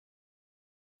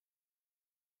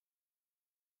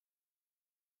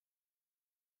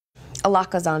A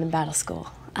lot goes on in Battle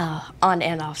School, on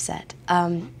and off set.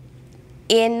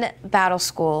 In Battle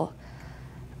School,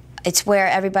 it's where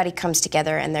everybody comes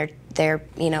together and they're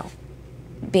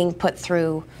being put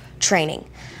through training,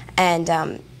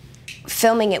 and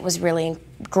filming it was really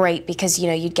great because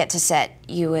you'd get to set,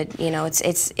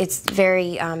 it's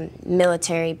very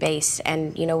military based,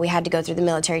 and we had to go through the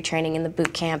military training and the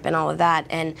boot camp and all of that,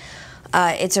 and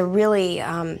it's a really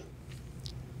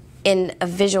in a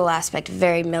visual aspect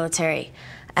very military.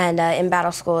 And in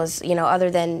Battle School is, other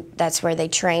than that's where they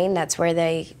train, that's where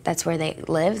they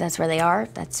live, that's where they are,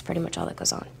 that's pretty much all that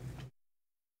goes on.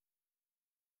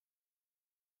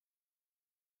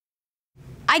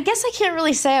 I guess I can't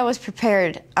really say I was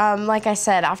prepared. Like I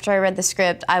said, after I read the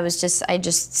script, I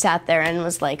just sat there and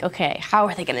was like, okay, how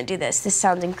are they gonna do this? This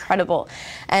sounds incredible.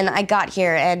 And I got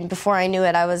here, and before I knew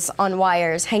it, I was on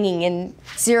wires, hanging in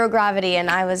zero gravity, and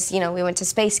I was, we went to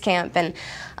space camp, and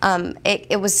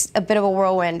it was a bit of a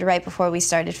whirlwind right before we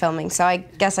started filming, so I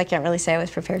guess I can't really say I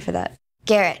was prepared for that.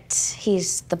 Garrett,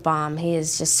 he's the bomb. He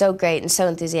is just so great and so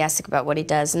enthusiastic about what he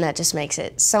does, and that just makes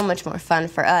it so much more fun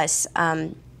for us.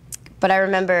 But I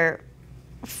remember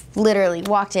literally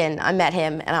walked in, I met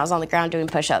him, and I was on the ground doing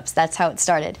push-ups. That's how it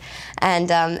started.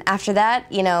 And after that,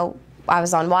 I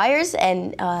was on wires,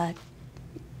 and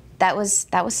that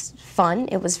was fun.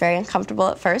 It was very uncomfortable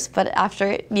at first, but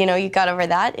after you got over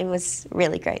that, it was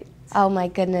really great. Oh my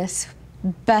goodness,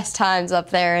 best times up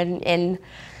there in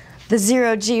the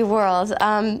zero-G world.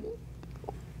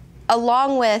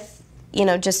 Along with,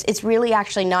 it's really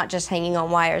actually not just hanging on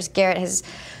wires. Garrett has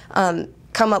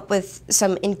come up with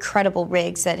some incredible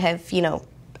rigs that have,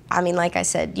 like I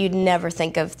said, you'd never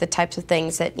think of the types of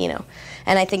things that,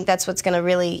 and I think that's what's going to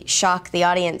really shock the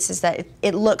audience, is that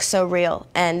it looks so real,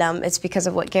 and it's because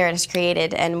of what Garrett has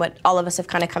created and what all of us have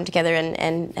kind of come together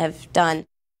and have done.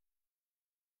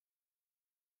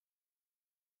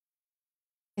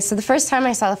 So the first time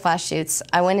I saw the flash shoots,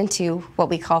 I went into what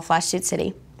we call Flash Shoot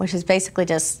City, which is basically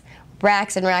just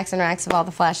racks and racks and racks of all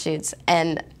the flash shoots.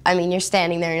 And you're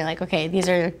standing there and you're like, okay, these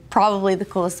are probably the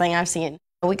coolest thing I've seen.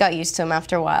 We got used to them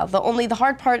after a while. The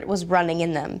hard part was running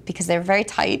in them because they're very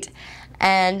tight.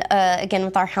 And again,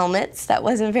 with our helmets, that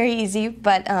wasn't very easy,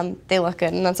 but they look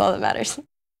good, and that's all that matters.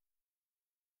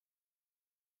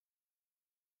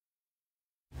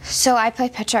 So I play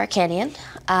Petra Arkanian,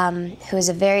 who is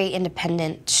a very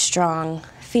independent, strong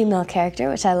female character,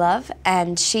 which I love,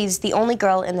 and she's the only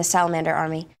girl in the Salamander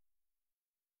army.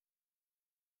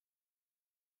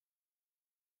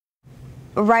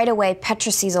 Right away, Petra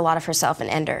sees a lot of herself in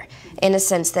Ender, in a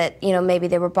sense that, maybe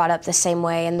they were brought up the same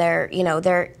way, and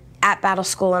they're at Battle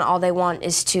School, and all they want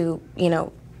is to,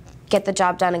 get the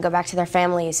job done and go back to their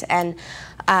families. And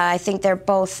I think they're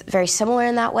both very similar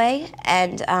in that way,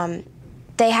 and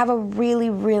they have a really,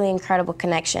 really incredible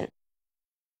connection.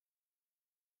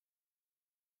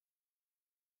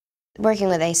 Working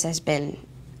with Asa has been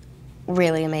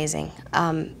really amazing.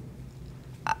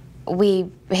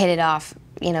 We hit it off,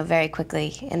 very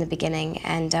quickly in the beginning,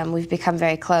 and we've become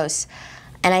very close.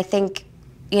 And I think,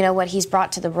 what he's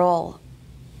brought to the role,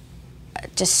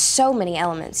 just so many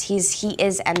elements. He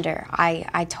is Ender.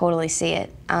 I totally see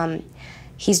it.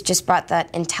 He's just brought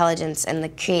that intelligence and the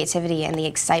creativity and the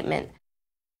excitement.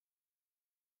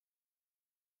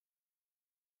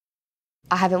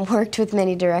 I haven't worked with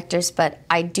many directors, but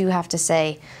I do have to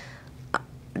say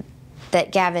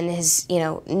that Gavin is,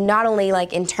 not only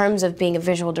in terms of being a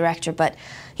visual director, but,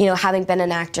 having been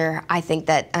an actor, I think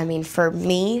that, for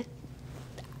me,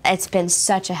 it's been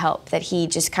such a help that he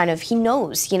just he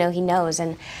knows, he knows,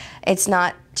 and it's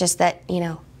not just that,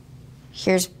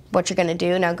 here's what you're gonna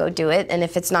do, now go do it, and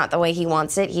if it's not the way he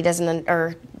wants it, he doesn't,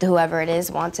 or whoever it is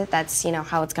wants it, that's,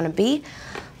 how it's gonna be.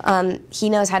 He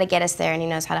knows how to get us there, and he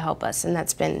knows how to help us, and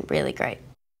that's been really great.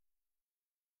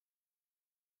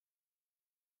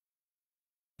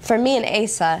 For me and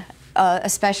Asa,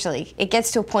 especially, it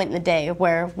gets to a point in the day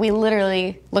where we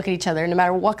literally look at each other, no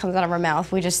matter what comes out of our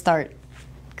mouth, we just start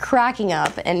cracking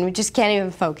up, and we just can't even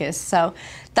focus. So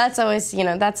that's always,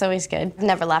 that's always good. I've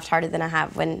never laughed harder than I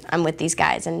have when I'm with these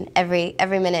guys, and every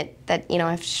minute that,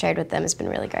 I've shared with them has been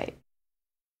really great.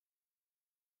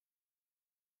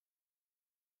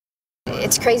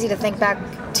 It's crazy to think back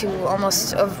to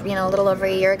almost, a little over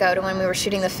a year ago to when we were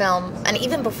shooting the film, and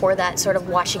even before that, sort of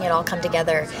watching it all come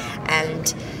together,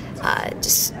 and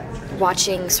just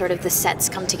watching sort of the sets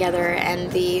come together,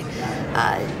 and the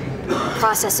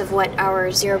process of what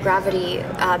our zero-gravity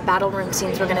battle room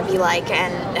scenes were going to be like,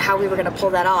 and how we were going to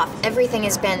pull that off. Everything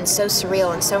has been so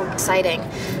surreal and so exciting,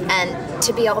 and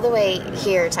to be all the way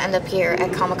here, to end up here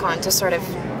at Comic-Con to sort of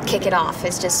kick it off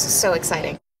is just so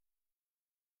exciting.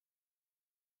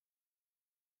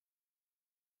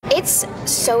 It's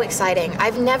so exciting.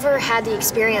 I've never had the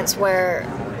experience where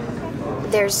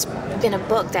there's been a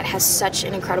book that has such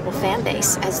an incredible fan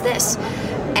base as this.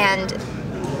 And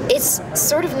it's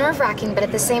sort of nerve-wracking, but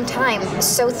at the same time,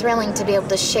 so thrilling to be able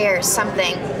to share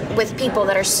something with people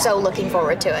that are so looking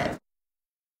forward to it.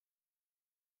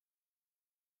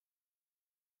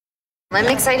 I'm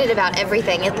excited about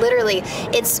everything.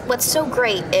 It's what's so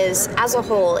great is, as a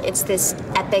whole, it's this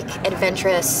epic,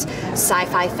 adventurous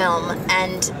sci-fi film,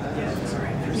 and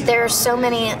there are so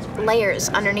many layers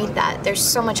underneath that. There's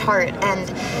so much heart, and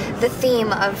the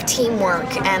theme of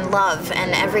teamwork and love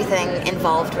and everything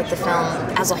involved with the film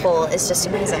as a whole is just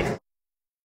amazing.